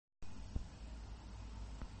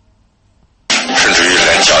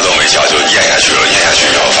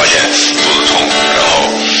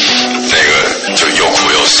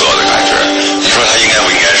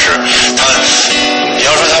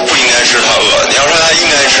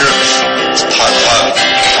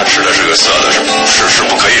色的，是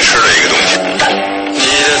不可以吃的一个东西。你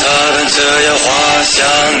的他们这样滑向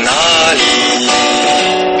哪里？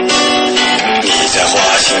你在滑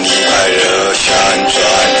行里快乐旋转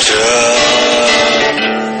着，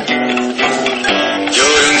有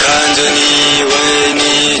人看着你为你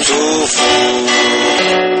祝福。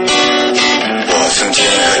我曾经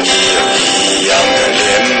和你有一样的脸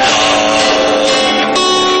庞，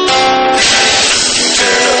这个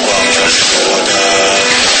广场是我的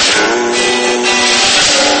路，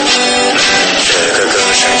这个歌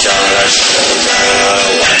声将来是我的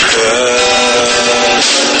挽歌，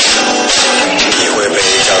你会被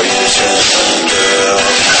教育成一个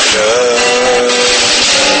快乐，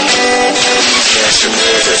天使不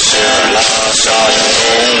就是个拉萨的动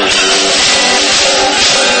物？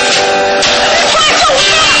快走吧！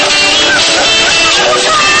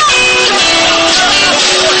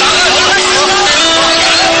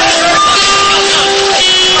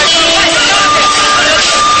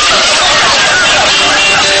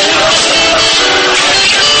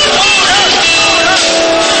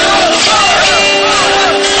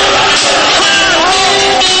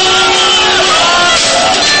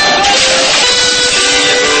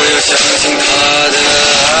相信他的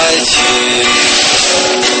爱情，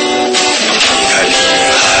离开你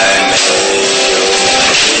还没有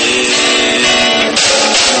停，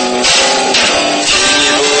请你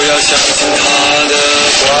不要相信他的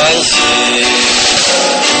关系，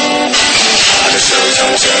他的手掌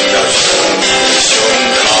正要触你的胸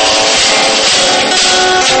膛，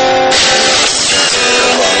这个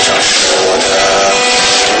广场是我的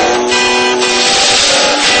路，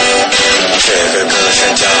这个歌声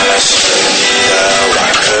将来是你的挽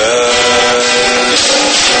歌，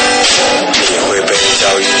你会被教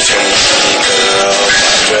育成一个快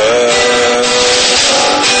乐，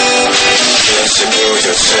天使不就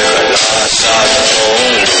是个拉萨的动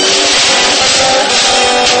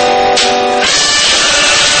物？